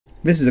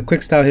This is a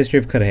quick style history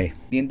of Cudahy.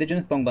 The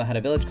indigenous Tongva had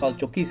a village called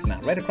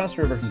Chokisna right across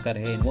the river from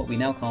Cudahy in what we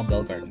now call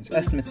Bell Gardens.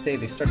 Estimates say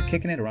they started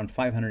kicking it around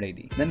 500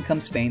 AD. Then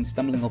comes Spain,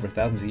 stumbling over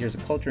thousands of years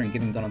of culture and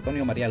giving Don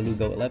Antonio Maria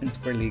Lugo 11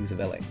 square leagues of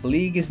LA. A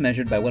league is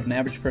measured by what an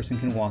average person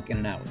can walk in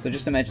an hour. So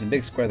just imagine a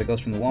big square that goes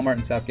from the Walmart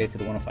in Southgate to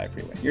the 105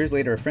 freeway. Years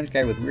later, a French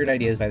guy with weird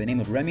ideas by the name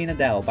of Remy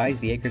Nadal buys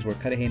the acres where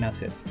Cudahy now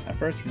sits. At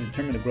first, he's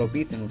determined to grow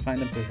beets and refine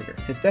them for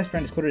sugar. His best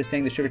friend is quoted as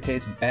saying the sugar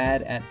tastes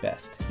bad at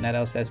best.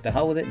 Nadal says to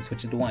hell with it and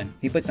switches to wine.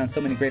 He puts down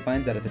so many grapevines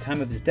that at the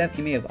time of his death,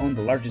 he may have owned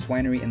the largest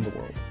winery in the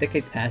world.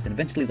 Decades pass, and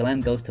eventually the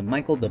land goes to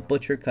Michael the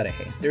Butcher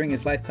Cudahy. During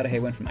his life, Cudahy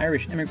went from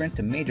Irish immigrant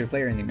to major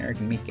player in the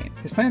American meat game.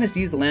 His plan is to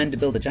use the land to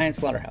build a giant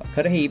slaughterhouse.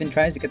 Cudahy even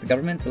tries to get the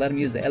government to let him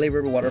use the LA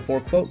River water for,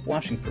 quote,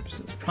 washing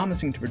purposes,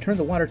 promising to return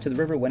the water to the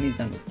river when he's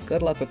done with it.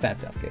 Good luck with that,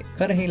 Southgate.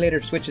 Cudahy later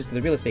switches to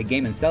the real estate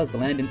game and sells the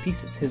land in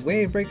pieces. His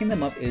way of breaking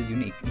them up is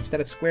unique. Instead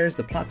of squares,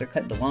 the plots are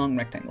cut into long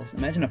rectangles.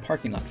 Imagine a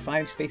parking lot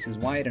 5 spaces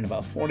wide and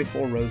about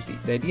 44 rows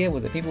deep. The idea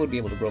was that people would be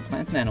able to grow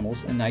plants and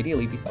animals and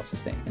ideally be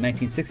self-sustained. In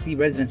 1960,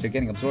 residents are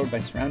getting absorbed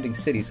by surrounding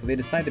cities, so they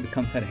decide to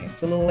become Cudahy.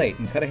 It's a little late,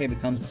 and Cudahy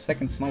becomes the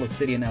second smallest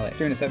city in LA.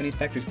 During the 70s,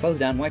 factories close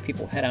down, white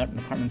people head out, and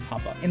apartments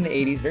pop up. In the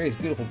 80s, various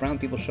beautiful brown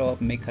people show up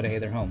and make Cudahy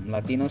their home.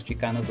 Latinos,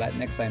 Chicanos,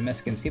 Latinx,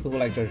 Mexicans, people who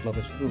like George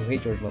Lopez, people who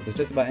hate George Lopez,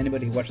 just about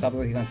anybody who watched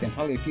Sábado Gigante, and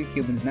probably a few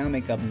Cubans now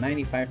make up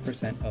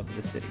 95% of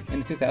the city.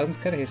 In the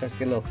 2000s, Cudahy starts to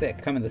get a little thick,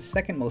 becoming the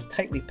second most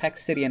tightly packed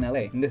city in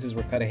LA, and this is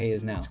where Cudahy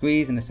is now.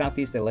 Squeezed in the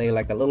southeast LA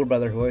like the little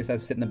brother who always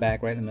has to sit in the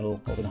back right in the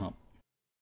middle over the hump.